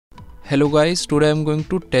Hello guys, today I am going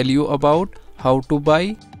to tell you about how to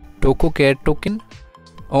buy Totocat token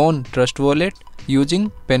on Trust Wallet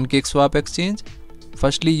using PancakeSwap exchange.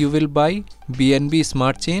 Firstly, you will buy BNB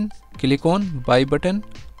Smart Chain. Click on buy button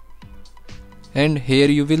and here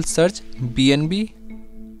you will search BNB.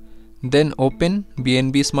 Then open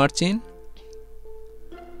BNB Smart Chain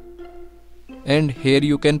and here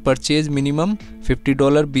you can purchase minimum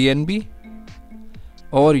 $50 BNB,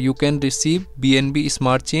 or you can receive BNB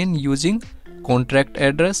Smart Chain using contract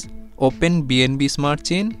address. Open BNB Smart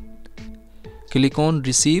Chain, click on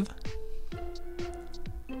receive.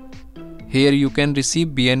 Here you can receive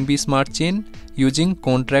BNB Smart Chain using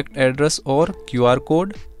contract address or QR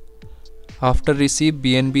code. After receive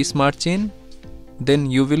BNB Smart Chain,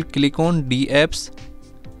 then you will click on D apps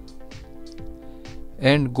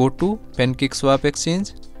and go to PancakeSwap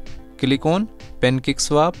exchange. Click on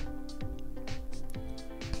PancakeSwap.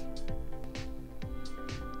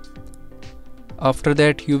 After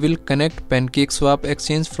that, you will connect PancakeSwap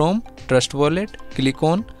exchange from Trust Wallet. Click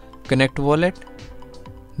on Connect Wallet.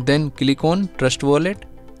 Then click on Trust Wallet.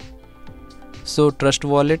 So Trust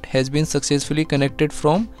Wallet has been successfully connected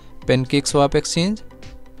from PancakeSwap exchange.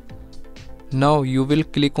 Now you will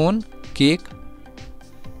click on Cake.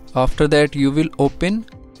 After that, you will open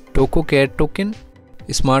Totocat token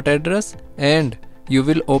smart address and you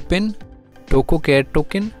will open Totocat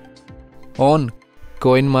token on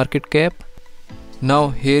CoinMarketCap. Now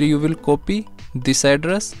here you will copy this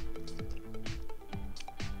address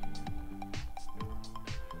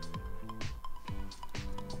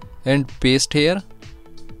and paste here.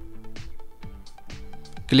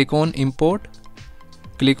 Click on import,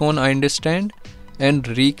 click on I understand and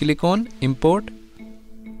re-click on import.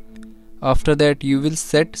 After that, you will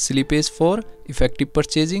set slippage for effective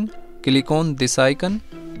purchasing. Click on this icon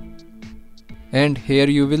and here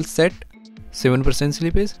you will set 7%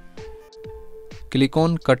 slippage. Click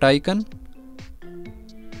on cut icon.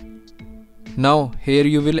 Now here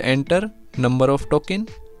you will enter number of token.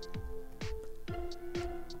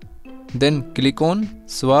 Then click on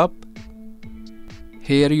swap.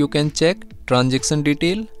 Here you can check transaction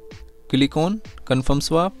detail. Click on confirm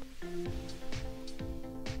swap.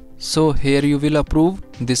 So here you will approve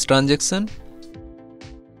this transaction.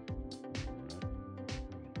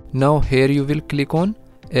 Now here you will click on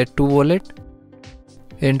add to wallet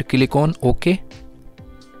and click on OK.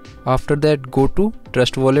 After that, go to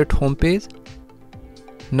Trust Wallet homepage.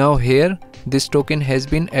 Now here this token has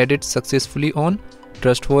been added successfully on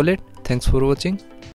Trust Wallet. Thanks for watching.